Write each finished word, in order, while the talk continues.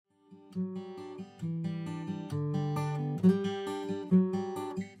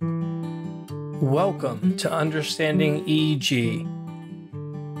Welcome to Understanding EEG,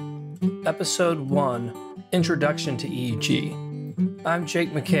 Episode 1, Introduction to EEG. I'm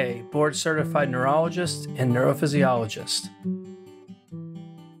Jake McKay, board-certified neurologist and neurophysiologist.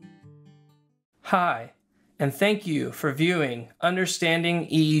 Hi, and thank you for viewing Understanding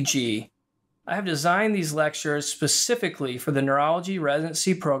EEG. I have designed these lectures specifically for the neurology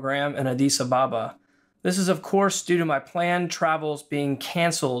residency program in Addis Ababa. This is, of course, due to my planned travels being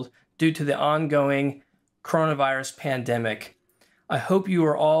canceled due to the ongoing coronavirus pandemic. I hope you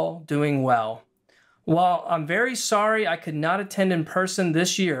are all doing well. While I'm very sorry I could not attend in person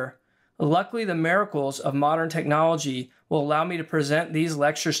this year, luckily the miracles of modern technology will allow me to present these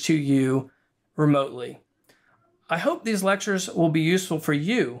lectures to you remotely. I hope these lectures will be useful for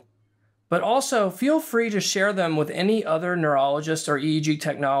you, but also feel free to share them with any other neurologist or EEG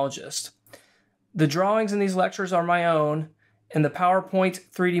technologist. The drawings in these lectures are my own, and the PowerPoint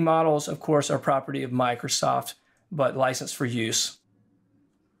 3D models, of course, are property of Microsoft, but licensed for use.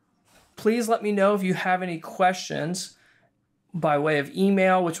 Please let me know if you have any questions by way of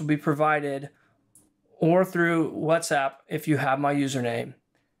email, which will be provided, or through WhatsApp if you have my username.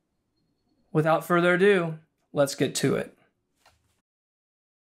 Without further ado, let's get to it.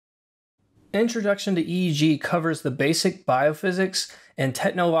 Introduction to EEG covers the basic biophysics and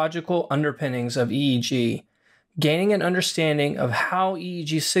technological underpinnings of EEG. Gaining an understanding of how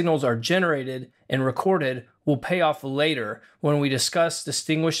EEG signals are generated and recorded will pay off later when we discuss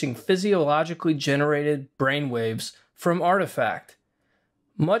distinguishing physiologically generated brainwaves from artifact.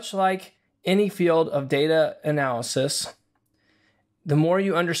 Much like any field of data analysis, the more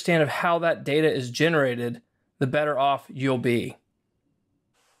you understand of how that data is generated, the better off you'll be.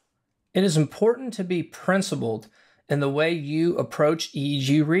 It is important to be principled in the way you approach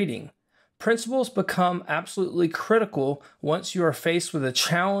EEG reading. Principles become absolutely critical once you are faced with a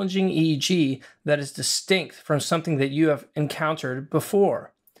challenging EEG that is distinct from something that you have encountered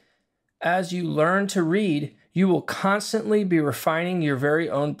before. As you learn to read, you will constantly be refining your very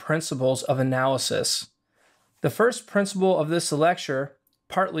own principles of analysis. The first principle of this lecture,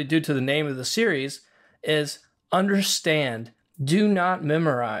 partly due to the name of the series, is understand, do not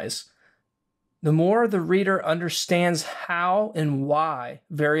memorize. The more the reader understands how and why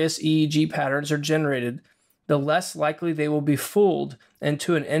various EEG patterns are generated, the less likely they will be fooled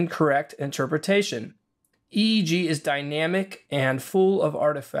into an incorrect interpretation. EEG is dynamic and full of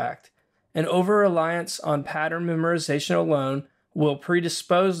artifact. An over-reliance on pattern memorization alone will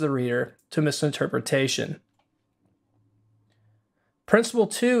predispose the reader to misinterpretation. Principle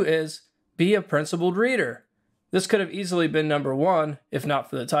 2 is be a principled reader. This could have easily been number 1 if not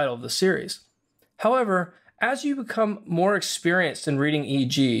for the title of the series. However, as you become more experienced in reading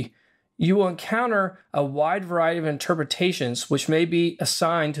EEG, you will encounter a wide variety of interpretations which may be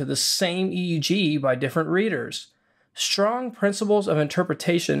assigned to the same EEG by different readers. Strong principles of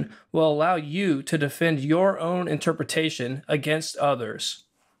interpretation will allow you to defend your own interpretation against others.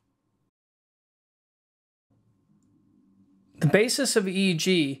 The basis of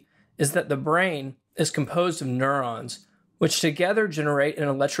EEG is that the brain is composed of neurons, which together generate an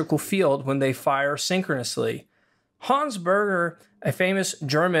electrical field when they fire synchronously. Hans Berger, a famous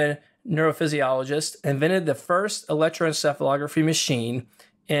German neurophysiologist, invented the first electroencephalography machine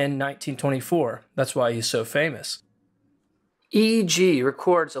in 1924. That's why he's so famous. EEG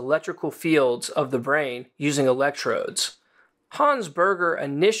records electrical fields of the brain using electrodes. Hans Berger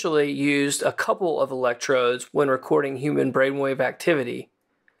initially used a couple of electrodes when recording human brainwave activity.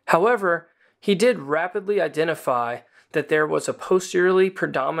 However, he did rapidly identify that there was a posteriorly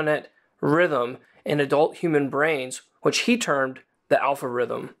predominant rhythm in adult human brains, which he termed the alpha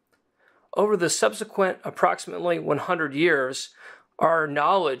rhythm. Over the subsequent approximately 100 years, our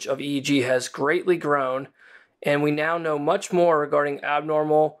knowledge of EEG has greatly grown, and we now know much more regarding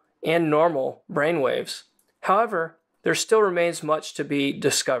abnormal and normal brainwaves. However, there still remains much to be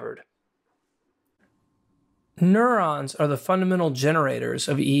discovered. Neurons are the fundamental generators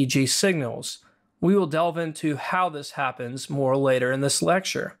of EEG signals. We will delve into how this happens more later in this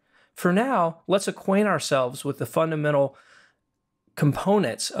lecture. For now, let's acquaint ourselves with the fundamental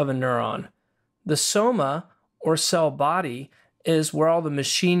components of a neuron. The soma, or cell body, is where all the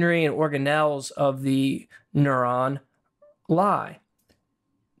machinery and organelles of the neuron lie.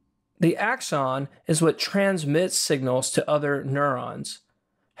 The axon is what transmits signals to other neurons.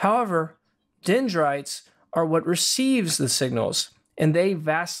 However, dendrites are what receives the signals, and they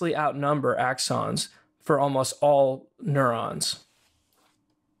vastly outnumber axons for almost all neurons.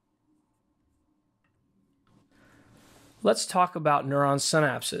 Let's talk about neuron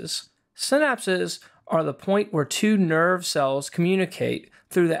synapses. Synapses are the point where two nerve cells communicate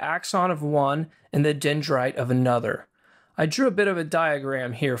through the axon of one and the dendrite of another. I drew a bit of a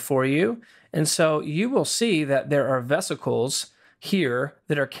diagram here for you, and so you will see that there are vesicles here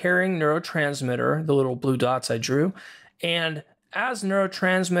that are carrying neurotransmitter, the little blue dots I drew, and as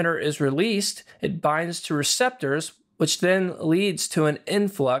neurotransmitter is released, it binds to receptors, which then leads to an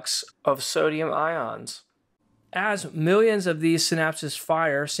influx of sodium ions. As millions of these synapses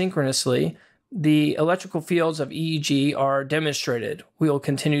fire synchronously, the electrical fields of EEG are demonstrated. We will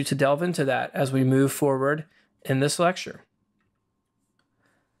continue to delve into that as we move forward in this lecture.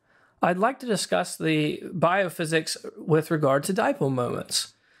 I'd like to discuss the biophysics with regard to dipole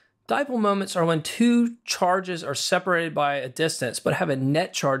moments. Dipole moments are when two charges are separated by a distance but have a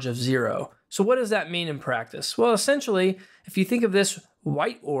net charge of 0. So what does that mean in practice? Well, essentially, if you think of this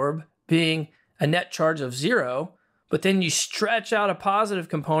white orb being a net charge of 0, but then you stretch out a positive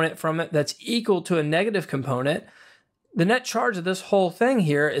component from it that's equal to a negative component, the net charge of this whole thing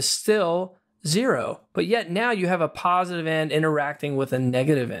here is still 0, but yet now you have a positive end interacting with a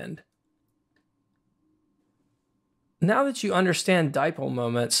negative end. Now that you understand dipole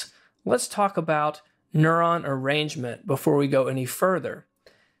moments, let's talk about neuron arrangement before we go any further.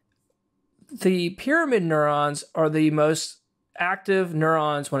 The pyramid neurons are the most active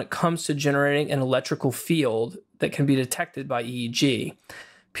neurons when it comes to generating an electrical field that can be detected by EEG.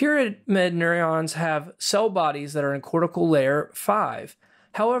 Pyramid neurons have cell bodies that are in cortical layer 5.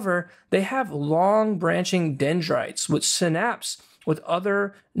 However, they have long branching dendrites which synapse with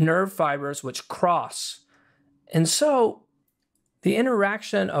other nerve fibers which cross. And so the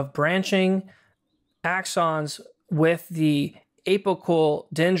interaction of branching axons with the apical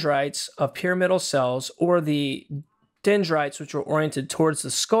dendrites of pyramidal cells or the dendrites which are oriented towards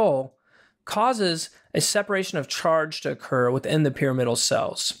the skull causes a separation of charge to occur within the pyramidal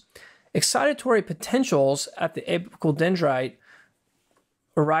cells. Excitatory potentials at the apical dendrite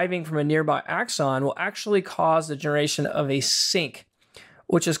arriving from a nearby axon will actually cause the generation of a sync,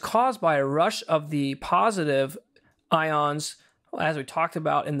 which is caused by a rush of the positive ions, as we talked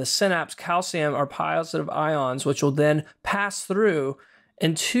about in the synapse. Calcium are positive ions, which will then pass through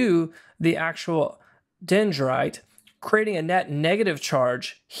into the actual dendrite, creating a net negative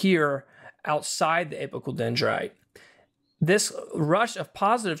charge here outside the apical dendrite. This rush of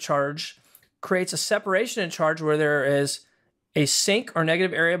positive charge creates a separation in charge where there is a sink or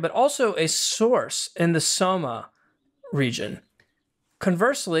negative area, but also a source in the soma region.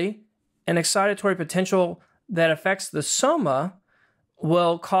 Conversely, an excitatory potential that affects the soma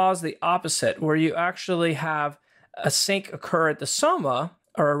will cause the opposite, where you actually have a sink occur at the soma,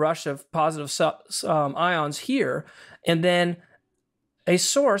 or a rush of positive ions here, and then a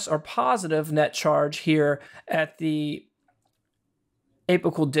source or positive net charge here at the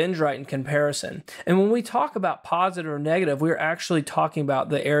apical dendrite in comparison. And when we talk about positive or negative, we're actually talking about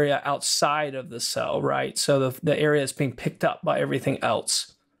the area outside of the cell, right? So the area is being picked up by everything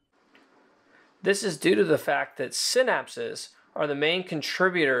else. This is due to the fact that synapses are the main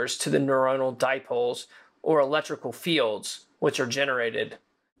contributors to the neuronal dipoles or electrical fields which are generated.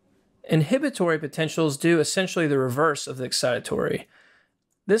 Inhibitory potentials do essentially the reverse of the excitatory.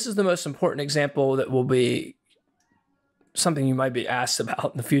 This is the most important example that will be something you might be asked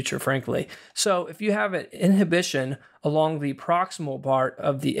about in the future, frankly. So if you have an inhibition along the proximal part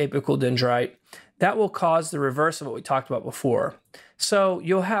of the apical dendrite, that will cause the reverse of what we talked about before. So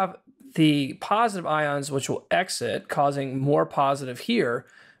you'll have the positive ions which will exit, causing more positive here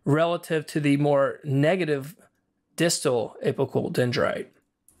relative to the more negative distal apical dendrite.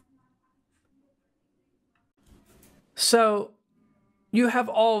 So you have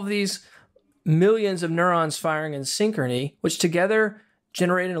all of these millions of neurons firing in synchrony, which together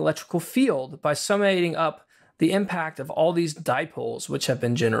generate an electrical field by summating up the impact of all these dipoles which have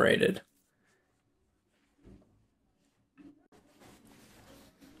been generated.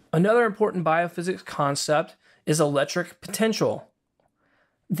 Another important biophysics concept is electric potential.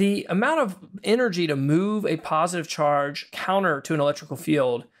 The amount of energy to move a positive charge counter to an electrical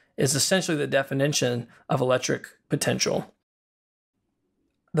field is essentially the definition of electric potential.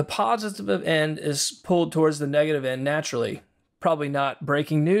 The positive end is pulled towards the negative end naturally, probably not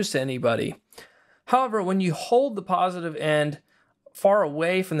breaking news to anybody. However, when you hold the positive end far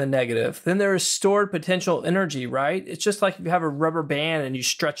away from the negative, then there is stored potential energy, right? It's just like if you have a rubber band and you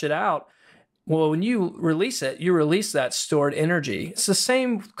stretch it out. Well, when you release it, you release that stored energy. It's the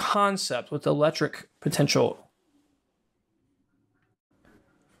same concept with electric potential.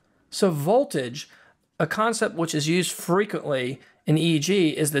 So voltage, a concept which is used frequently in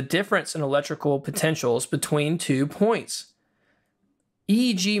EEG, is the difference in electrical potentials between 2 points.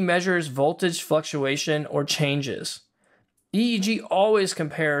 EEG measures voltage fluctuation or changes. EEG always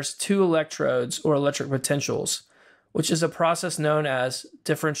compares two electrodes or electric potentials, which is a process known as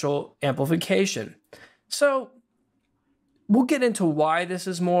differential amplification. So we'll get into why this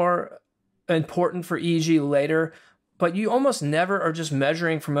is more important for EEG later, but you almost never are just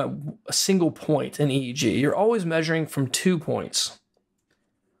measuring from a single point in EEG. You're always measuring from 2 points.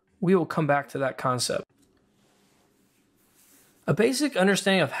 We will come back to that concept. A basic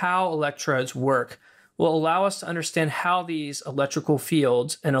understanding of how electrodes work will allow us to understand how these electrical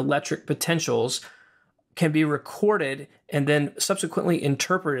fields and electric potentials can be recorded and then subsequently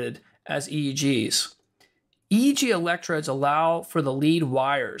interpreted as EEGs. EEG electrodes allow for the lead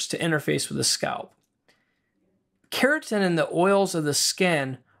wires to interface with the scalp. Keratin and the oils of the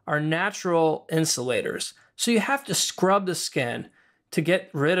skin are natural insulators, so you have to scrub the skin to get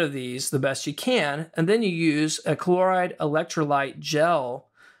rid of these the best you can, and then you use a chloride electrolyte gel,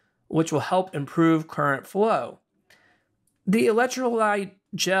 which will help improve current flow. The electrolyte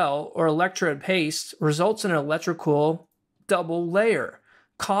gel or electrode paste results in an electrical double layer,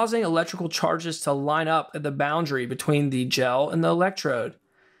 causing electrical charges to line up at the boundary between the gel and the electrode.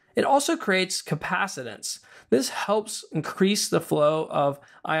 It also creates capacitance. This helps increase the flow of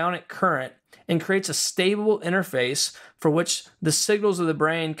ionic current and creates a stable interface for which the signals of the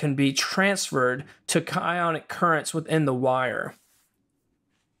brain can be transferred to ionic currents within the wire.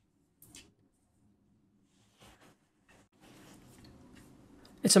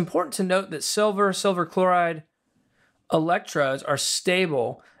 It's important to note that silver chloride electrodes are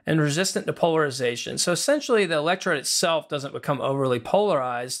stable and resistant to polarization. So essentially, the electrode itself doesn't become overly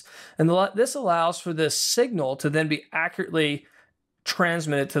polarized, and this allows for this signal to then be accurately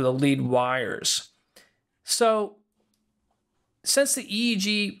transmitted to the lead wires. So since the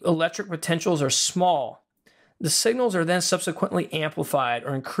EEG electric potentials are small, the signals are then subsequently amplified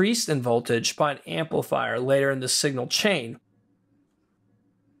or increased in voltage by an amplifier later in the signal chain.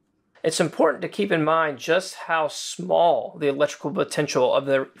 It's important to keep in mind just how small the electrical potential of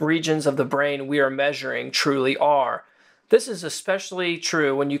the regions of the brain we are measuring truly are. This is especially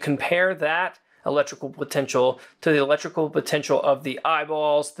true when you compare that electrical potential to the electrical potential of the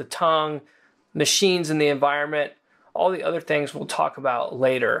eyeballs, the tongue, machines in the environment, all the other things we'll talk about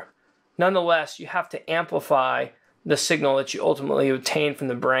later. Nonetheless, you have to amplify the signal that you ultimately obtain from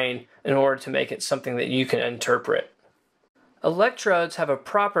the brain in order to make it something that you can interpret. Electrodes have a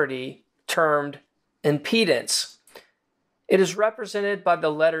property termed impedance. It is represented by the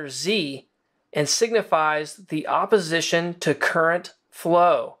letter Z and signifies the opposition to current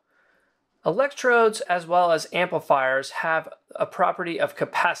flow. Electrodes, as well as amplifiers, have a property of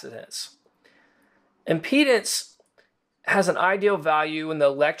capacitance. Impedance has an ideal value when the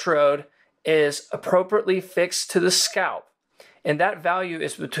electrode is appropriately fixed to the scalp, and that value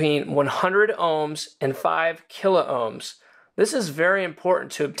is between 100 ohms and 5 kiloohms. This is very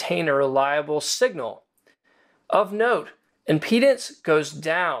important to obtain a reliable signal. Of note, impedance goes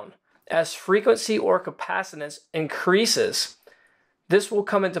down as frequency or capacitance increases. This will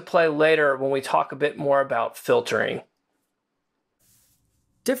come into play later when we talk a bit more about filtering.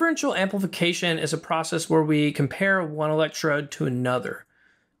 Differential amplification is a process where we compare one electrode to another.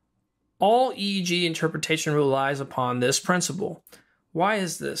 All EEG interpretation relies upon this principle. Why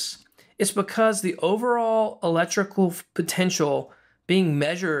is this? It's because the overall electrical potential being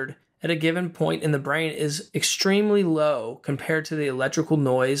measured at a given point in the brain is extremely low compared to the electrical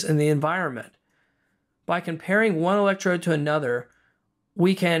noise in the environment. By comparing one electrode to another,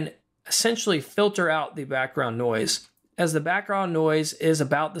 we can essentially filter out the background noise, as the background noise is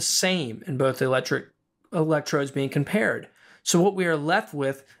about the same in both the electrodes being compared. So what we are left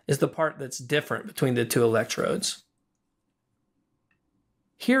with is the part that's different between the two electrodes.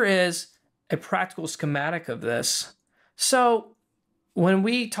 Here is a practical schematic of this. So when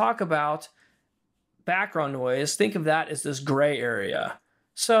we talk about background noise, think of that as this gray area.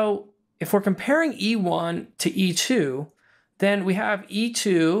 So if we're comparing E1 to E2, then we have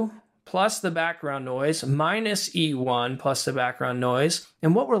E2 plus the background noise minus E1 plus the background noise,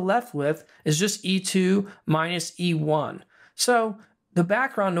 and what we're left with is just E2 minus E1. So the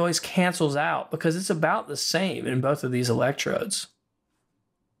background noise cancels out because it's about the same in both of these electrodes.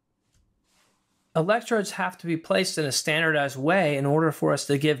 Electrodes have to be placed in a standardized way in order for us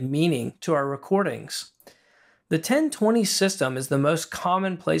to give meaning to our recordings. The 1020 system is the most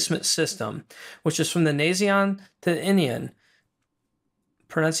common placement system, which is from the Nasion to the Indian.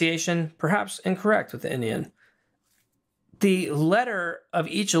 Pronunciation perhaps incorrect with the Indian. The letter of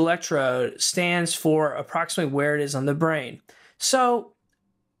each electrode stands for approximately where it is on the brain. So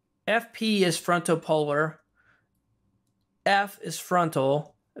FP is frontopolar, F is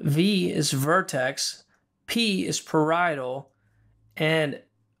frontal, V is vertex, P is parietal, and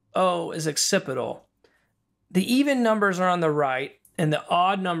O is occipital. The even numbers are on the right and the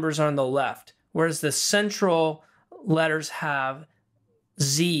odd numbers are on the left, whereas the central letters have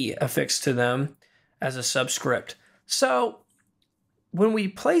Z affixed to them as a subscript. So when we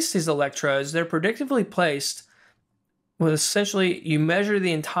place these electrodes, they're predictably placed with essentially you measure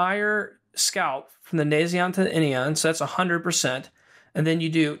the entire scalp from the nasion to the inion, so that's 100%, and then you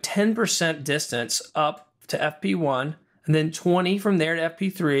do 10% distance up to FP1, and then 20 from there to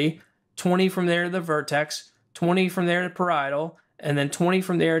FP3, 20 from there to the vertex, 20 from there to parietal, and then 20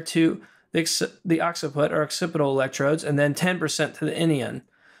 from there to the occiput or occipital electrodes, and then 10% to the inion.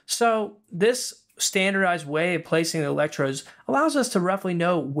 So this standardized way of placing the electrodes allows us to roughly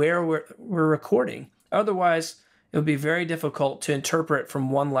know where we're recording. Otherwise, it would be very difficult to interpret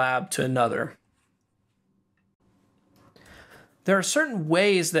from one lab to another. There are certain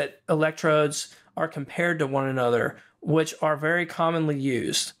ways that electrodes are compared to one another, which are very commonly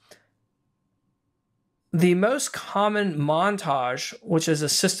used. The most common montage, which is a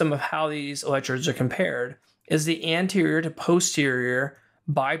system of how these electrodes are compared, is the anterior to posterior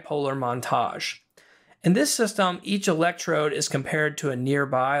bipolar montage. In this system, each electrode is compared to a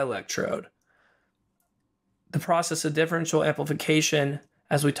nearby electrode. The process of differential amplification,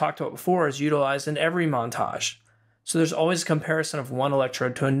 as we talked about before, is utilized in every montage. So there's always a comparison of one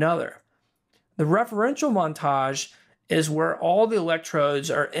electrode to another. The referential montage is where all the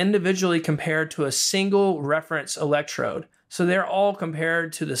electrodes are individually compared to a single reference electrode. So they're all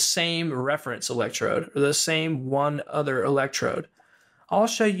compared to the same reference electrode or the same one other electrode. I'll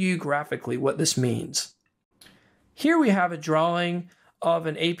show you graphically what this means. Here we have a drawing of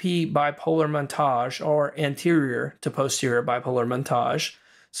an AP bipolar montage or anterior to posterior bipolar montage.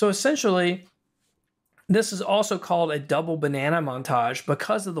 So essentially, this is also called a double banana montage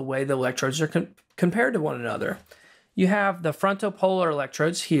because of the way the electrodes are compared to one another. You have the frontopolar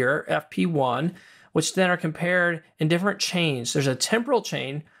electrodes here, FP1, which then are compared in different chains. There's a temporal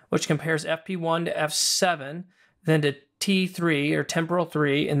chain, which compares FP1 to F7, then to T3 or temporal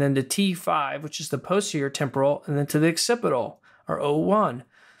 3, and then to T5, which is the posterior temporal, and then to the occipital or O1.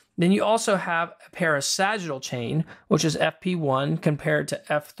 Then you also have a parasagittal chain, which is FP1 compared to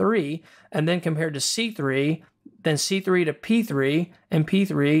F3, and then compared to C3, then C3 to P3, and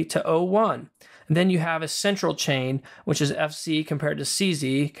P3 to O1. And then you have a central chain, which is FC compared to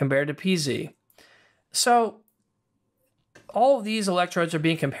CZ compared to PZ. So all of these electrodes are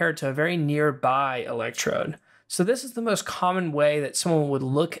being compared to a very nearby electrode. So this is the most common way that someone would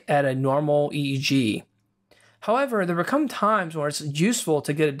look at a normal EEG. However, there become times where it's useful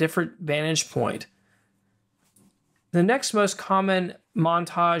to get a different vantage point. The next most common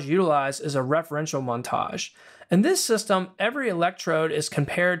montage utilized is a referential montage. In this system, every electrode is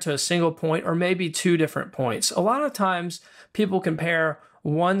compared to a single point or maybe two different points. A lot of times, people compare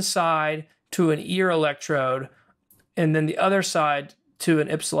one side to an ear electrode and then the other side to an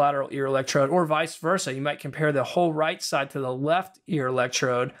ipsilateral ear electrode, or vice versa. You might compare the whole right side to the left ear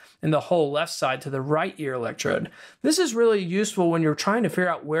electrode and the whole left side to the right ear electrode. This is really useful when you're trying to figure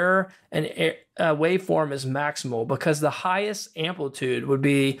out where a waveform is maximal, because the highest amplitude would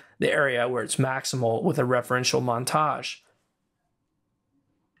be the area where it's maximal with a referential montage.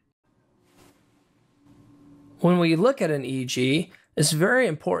 When we look at an EEG, it's very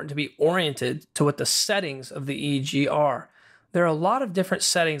important to be oriented to what the settings of the EEG are. There are a lot of different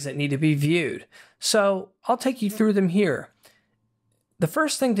settings that need to be viewed. So I'll take you through them here. The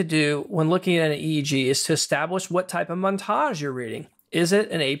first thing to do when looking at an EEG is to establish what type of montage you're reading. Is it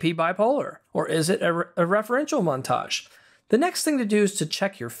an AP bipolar or is it a referential montage? The next thing to do is to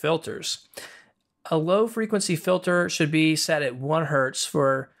check your filters. A low frequency filter should be set at 1 Hertz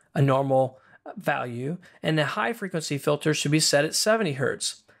for a normal value, and a high frequency filter should be set at 70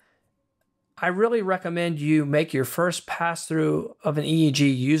 Hertz. I really recommend you make your first pass through of an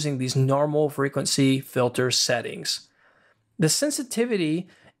EEG using these normal frequency filter settings. The sensitivity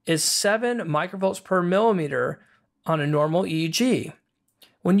is 7 microvolts per millimeter on a normal EEG.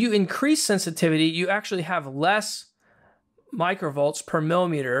 When you increase sensitivity, you actually have less microvolts per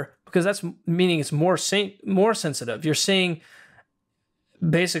millimeter, because that's meaning it's more sensitive. You're seeing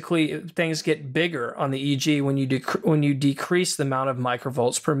basically things get bigger on the EEG when you decrease the amount of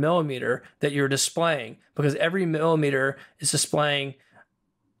microvolts per millimeter that you're displaying, because every millimeter is displaying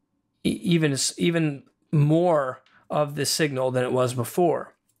even more of the signal than it was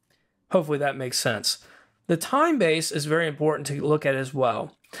before. Hopefully that makes sense. The time base is very important to look at as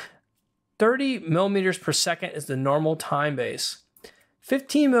well. 30 millimeters per second is the normal time base.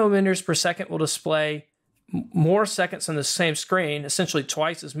 15 millimeters per second will display more seconds on the same screen, essentially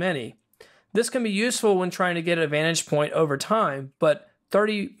twice as many. This can be useful when trying to get a vantage point over time, but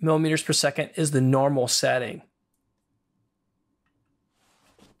 30 millimeters per second is the normal setting.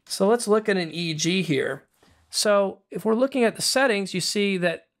 So let's look at an EEG here. So if we're looking at the settings, you see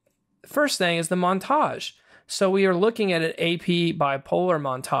that the first thing is the montage. So we are looking at an AP bipolar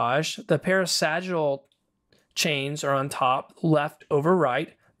montage. The parasagittal chains are on top, left over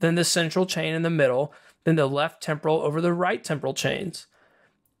right, then the central chain in the middle, then the left temporal over the right temporal chains.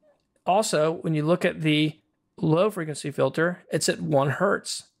 Also, when you look at the low frequency filter, it's at 1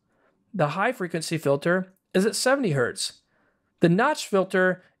 hertz. The high frequency filter is at 70 hertz. The notch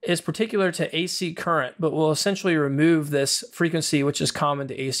filter is particular to AC current, but will essentially remove this frequency, which is common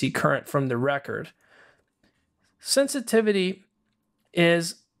to AC current, from the record. Sensitivity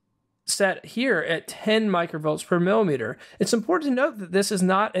is set here at 10 microvolts per millimeter. It's important to note that this is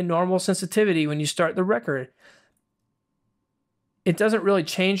not a normal sensitivity when you start the record. It doesn't really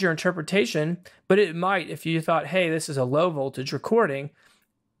change your interpretation, but it might if you thought, hey, this is a low voltage recording,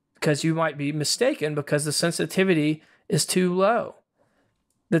 because you might be mistaken because the sensitivity is too low.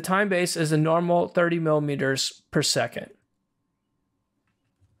 The time base is a normal 30 millimeters per second.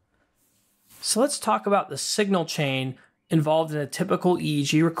 So let's talk about the signal chain involved in a typical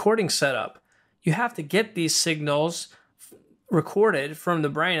EEG recording setup. You have to get these signals recorded from the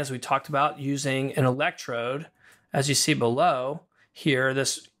brain, as we talked about, using an electrode, as you see below here,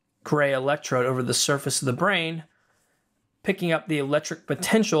 this gray electrode over the surface of the brain, picking up the electric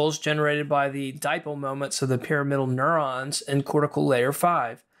potentials generated by the dipole moments of the pyramidal neurons in cortical layer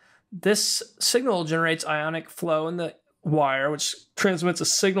 5. This signal generates ionic flow in the wire, which transmits a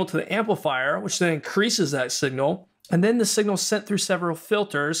signal to the amplifier, which then increases that signal. And then the signal is sent through several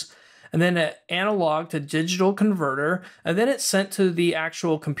filters, and then an analog to digital converter, and then it's sent to the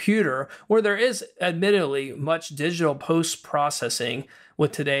actual computer, where there is admittedly much digital post-processing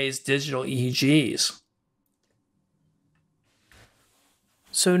with today's digital EEGs.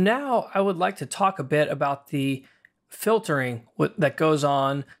 So now I would like to talk a bit about the filtering that goes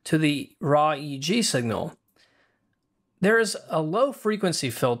on to the raw EEG signal. There is a low frequency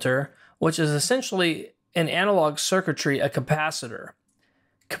filter, which is essentially an analog circuitry, a capacitor.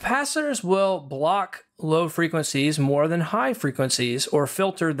 Capacitors will block low frequencies more than high frequencies or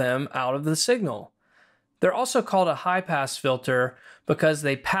filter them out of the signal. They're also called a high-pass filter because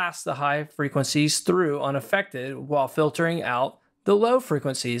they pass the high frequencies through unaffected while filtering out the low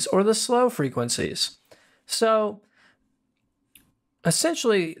frequencies or the slow frequencies. So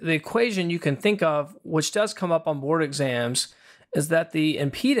essentially, the equation you can think of, which does come up on board exams, is that the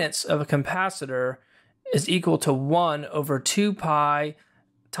impedance of a capacitor is equal to 1 over 2 pi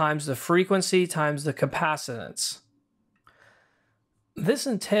times the frequency times the capacitance. This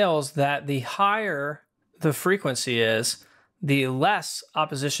entails that the higher the frequency is, the less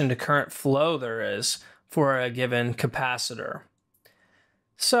opposition to current flow there is for a given capacitor.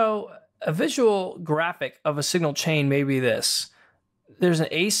 So a visual graphic of a signal chain may be this. There's an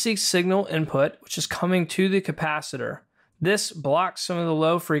AC signal input, which is coming to the capacitor. This blocks some of the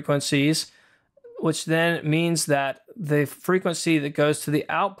low frequencies, which then means that the frequency that goes to the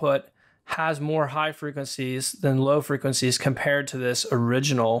output has more high frequencies than low frequencies compared to this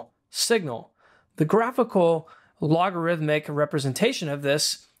original signal. The graphical logarithmic representation of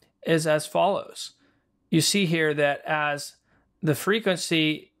this is as follows. You see here that as the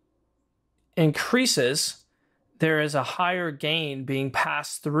frequency increases, there is a higher gain being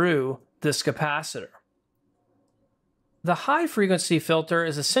passed through this capacitor. The high frequency filter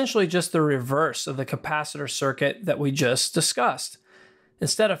is essentially just the reverse of the capacitor circuit that we just discussed.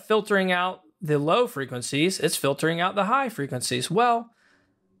 Instead of filtering out the low frequencies, it's filtering out the high frequencies. Well,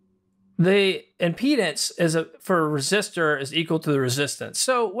 the impedance for a resistor is equal to the resistance.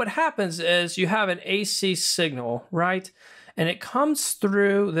 So what happens is you have an AC signal, right? And it comes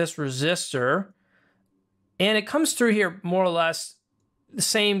through this resistor, and it comes through here more or less the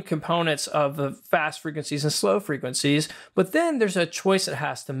same components of the fast frequencies and slow frequencies, but then there's a choice it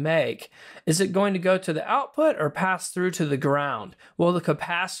has to make. Is it going to go to the output or pass through to the ground? Well, the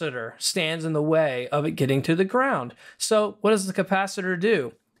capacitor stands in the way of it getting to the ground. So what does the capacitor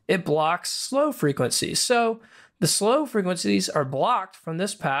do? It blocks slow frequencies. So the slow frequencies are blocked from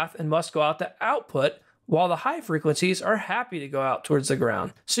this path and must go out the output, while the high frequencies are happy to go out towards the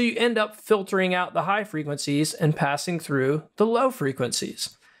ground. So you end up filtering out the high frequencies and passing through the low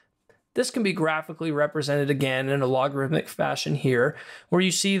frequencies. This can be graphically represented again in a logarithmic fashion here, where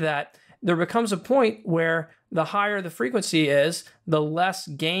you see that there becomes a point where the higher the frequency is, the less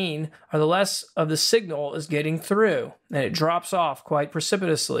gain or the less of the signal is getting through, and it drops off quite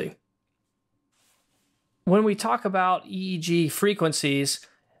precipitously. when we talk about EEG frequencies,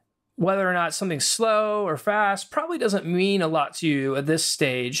 whether or not something's slow or fast probably doesn't mean a lot to you at this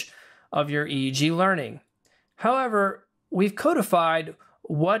stage of your EEG learning. However, we've codified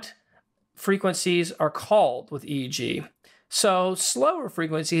what frequencies are called with EEG. So slower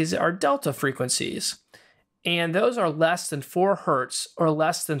frequencies are delta frequencies, and those are less than 4 hertz or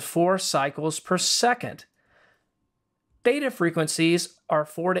less than 4 cycles per second. Theta frequencies are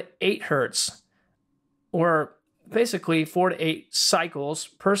 4 to 8 hertz, or basically 4 to 8 cycles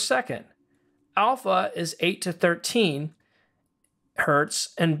per second. Alpha is 8 to 13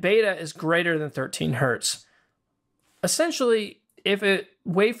 hertz, and beta is greater than 13 hertz. Essentially, if a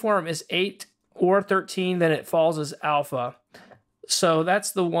waveform is 8 or 13, then it falls as alpha. So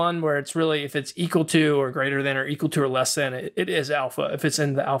that's the one where it's really, if it's equal to or greater than or equal to or less than, it is alpha, if it's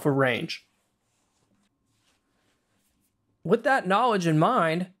in the alpha range. With that knowledge in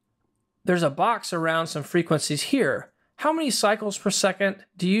mind, there's a box around some frequencies here. How many cycles per second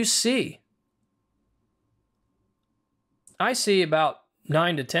do you see? I see about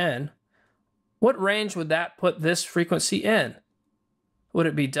 9 to 10. What range would that put this frequency in? Would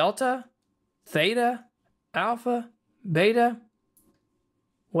it be delta, theta, alpha, beta?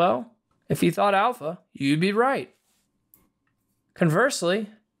 Well, if you thought alpha, you'd be right. Conversely,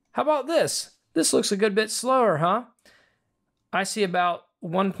 how about this? This looks a good bit slower, huh? I see about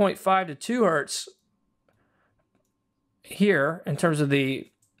 1.5 to 2 hertz here in terms of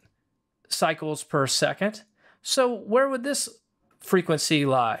the cycles per second. So where would this frequency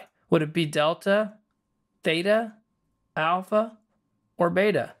lie? Would it be delta, theta, alpha, or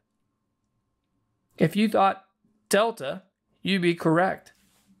beta? If you thought delta, you'd be correct.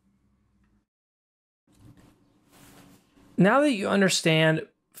 Now that you understand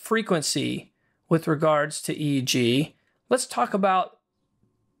frequency with regards to EEG, let's talk about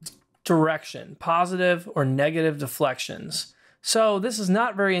direction, positive or negative deflections. So this is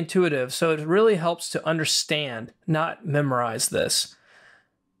not very intuitive, so it really helps to understand, not memorize this.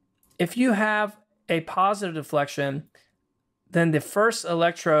 If you have a positive deflection, then the first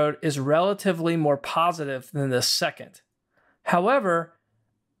electrode is relatively more positive than the second. However,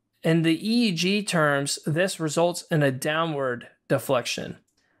 in the EEG terms, this results in a downward deflection.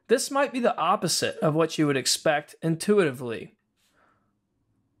 This might be the opposite of what you would expect intuitively.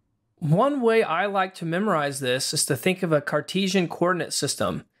 One way I like to memorize this is to think of a Cartesian coordinate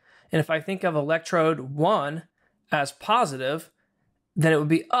system. And if I think of electrode 1 as positive, then it would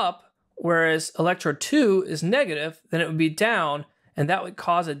be up, whereas electrode 2 is negative, then it would be down, and that would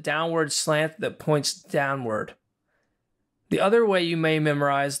cause a downward slant that points downward. The other way you may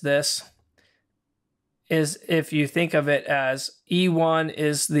memorize this is if you think of it as E1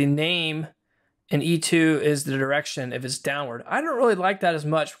 is the name and E2 is the direction if it's downward. I don't really like that as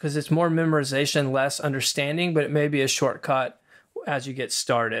much because it's more memorization, less understanding, but it may be a shortcut as you get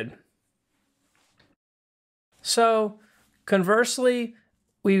started. So conversely,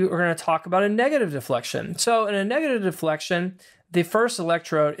 we are going to talk about a negative deflection. So in a negative deflection, the first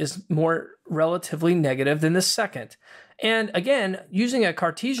electrode is more relatively negative than the second. And again, using a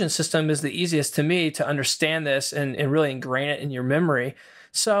Cartesian system is the easiest to me to understand this and really ingrain it in your memory.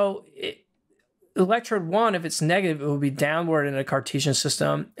 So electrode 1, if it's negative, it would be downward in a Cartesian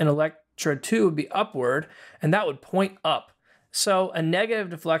system, and electrode 2 would be upward, and that would point up. So a negative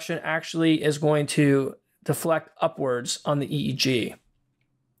deflection actually is going to deflect upwards on the EEG.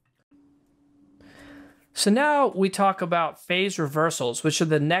 So now we talk about phase reversals, which are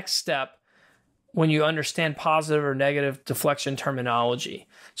the next step when you understand positive or negative deflection terminology.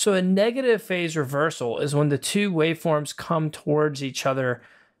 So a negative phase reversal is when the two waveforms come towards each other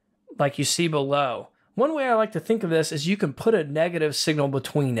like you see below. One way I like to think of this is you can put a negative signal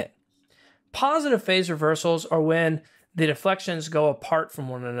between it. Positive phase reversals are when the deflections go apart from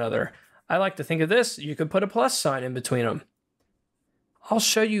one another. I like to think of this, you could put a plus sign in between them. I'll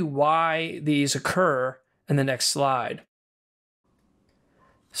show you why these occur in the next slide.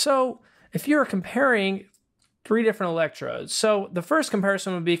 So if you're comparing 3 different electrodes, so the first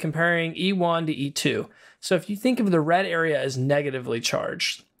comparison would be comparing E1 to E2. So if you think of the red area as negatively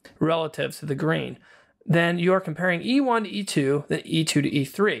charged relative to the green, then you're comparing E1 to E2, then E2 to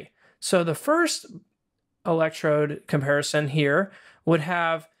E3. So the first electrode comparison here would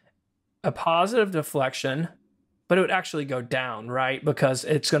have a positive deflection, but it would actually go down, right? Because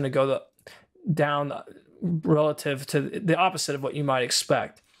it's going to go down relative to the opposite of what you might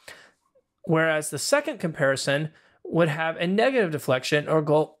expect. Whereas the second comparison would have a negative deflection or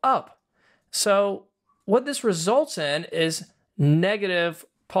go up. So what this results in is negative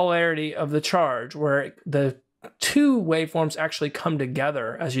polarity of the charge, where the two waveforms actually come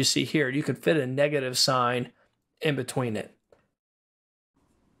together, as you see here. You could fit a negative sign in between it.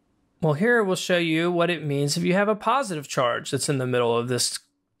 Well, here we'll show you what it means if you have a positive charge that's in the middle of this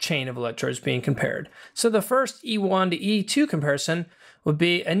chain of electrodes being compared. So the first E1 to E2 comparison would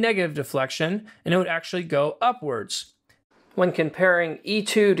be a negative deflection, and it would actually go upwards. When comparing E2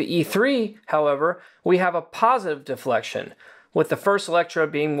 to E3, however, we have a positive deflection, with the first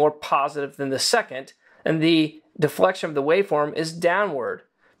electrode being more positive than the second, and the deflection of the waveform is downward.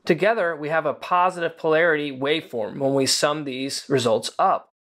 Together, we have a positive polarity waveform when we sum these results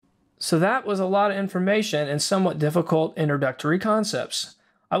up. So that was a lot of information and somewhat difficult introductory concepts.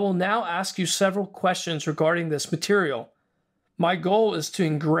 I will now ask you several questions regarding this material. My goal is to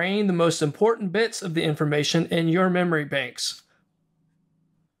ingrain the most important bits of the information in your memory banks.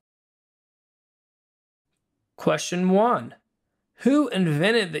 Question 1. Who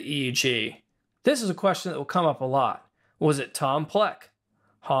invented the EEG? This is a question that will come up a lot. Was it Tom Pleck,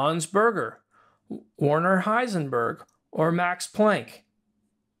 Hans Berger, Werner Heisenberg, or Max Planck?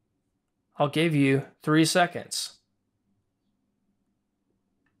 I'll give you 3 seconds.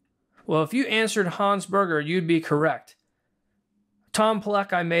 Well, if you answered Hans Berger, you'd be correct. Tom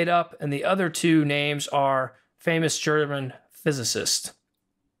Pleck I made up, and the other two names are famous German physicists.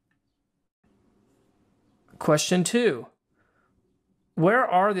 Question 2. Where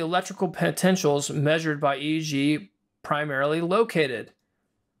are the electrical potentials measured by EEG primarily located?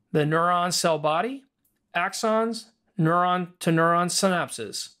 The neuron cell body, axons, neuron to neuron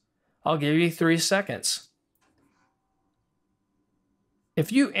synapses. I'll give you 3 seconds.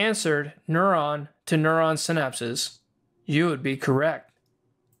 If you answered neuron to neuron synapses, you would be correct.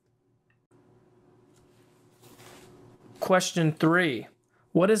 Question 3.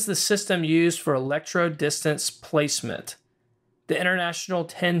 What is the system used for electrode distance placement? The International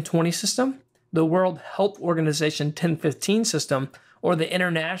 1020 system, the World Health Organization 1015 system, or the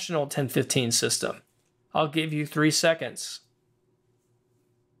International 1015 system? I'll give you 3 seconds.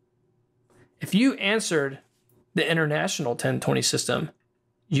 If you answered the International 1020 system,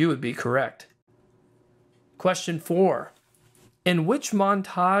 you would be correct. Question 4. In which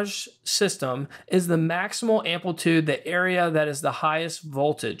montage system is the maximal amplitude the area that is the highest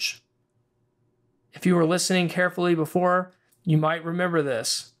voltage? If you were listening carefully before, you might remember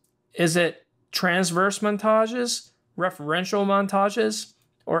this. Is it transverse montages, referential montages,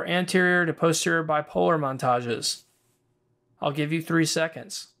 or anterior to posterior bipolar montages? I'll give you 3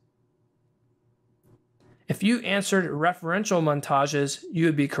 seconds. If you answered referential montages, you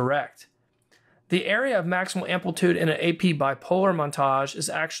would be correct. The area of maximal amplitude in an AP bipolar montage is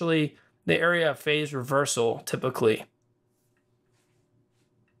actually the area of phase reversal, typically.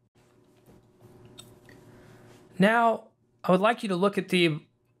 Now, I would like you to look at the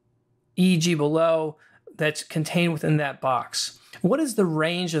EEG below that's contained within that box. What is the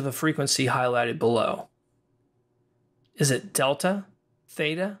range of the frequency highlighted below? Is it delta,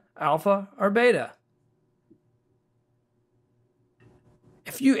 theta, alpha, or beta?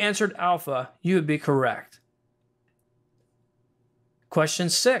 If you answered alpha, you would be correct. Question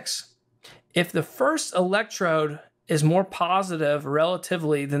 6. If the first electrode is more positive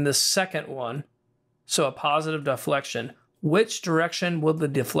relatively than the second one, so a positive deflection, which direction will the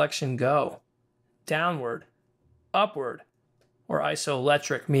deflection go? Downward, upward, or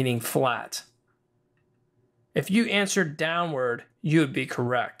isoelectric, meaning flat? If you answered downward, you would be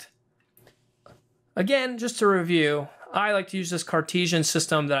correct. Again, just to review, I like to use this Cartesian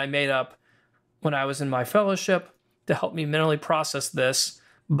system that I made up when I was in my fellowship to help me mentally process this.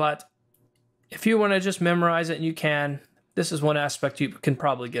 But if you want to just memorize it, and you can, this is one aspect you can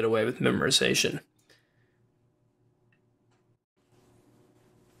probably get away with memorization.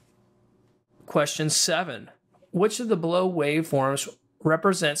 Question 7. Which of the below waveforms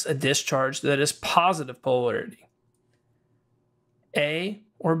represents a discharge that is positive polarity? A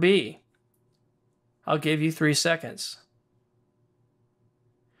or B? I'll give you 3 seconds.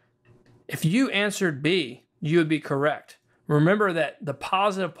 If you answered B, you would be correct. Remember that the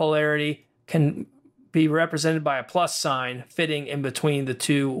positive polarity can be represented by a plus sign fitting in between the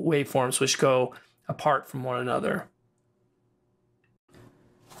two waveforms which go apart from one another.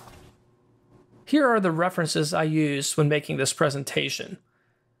 Here are the references I used when making this presentation.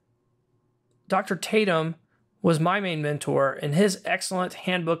 Dr. Tatum was my main mentor, and his excellent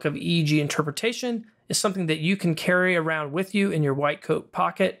handbook of EEG interpretation is something that you can carry around with you in your white coat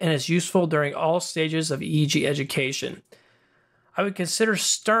pocket and is useful during all stages of EEG education. I would consider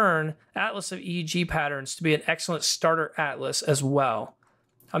Stern Atlas of EEG Patterns to be an excellent starter atlas as well.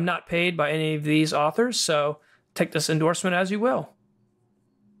 I'm not paid by any of these authors, so take this endorsement as you will.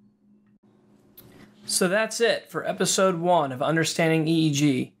 So that's it for episode 1 of Understanding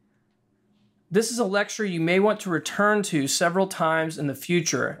EEG. This is a lecture you may want to return to several times in the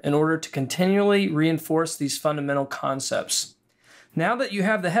future in order to continually reinforce these fundamental concepts. Now that you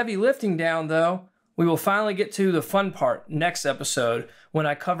have the heavy lifting down, though, we will finally get to the fun part next episode when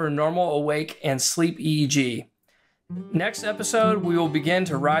I cover normal awake and sleep EEG. Next episode, we will begin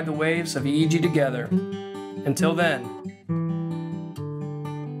to ride the waves of EEG together. Until then,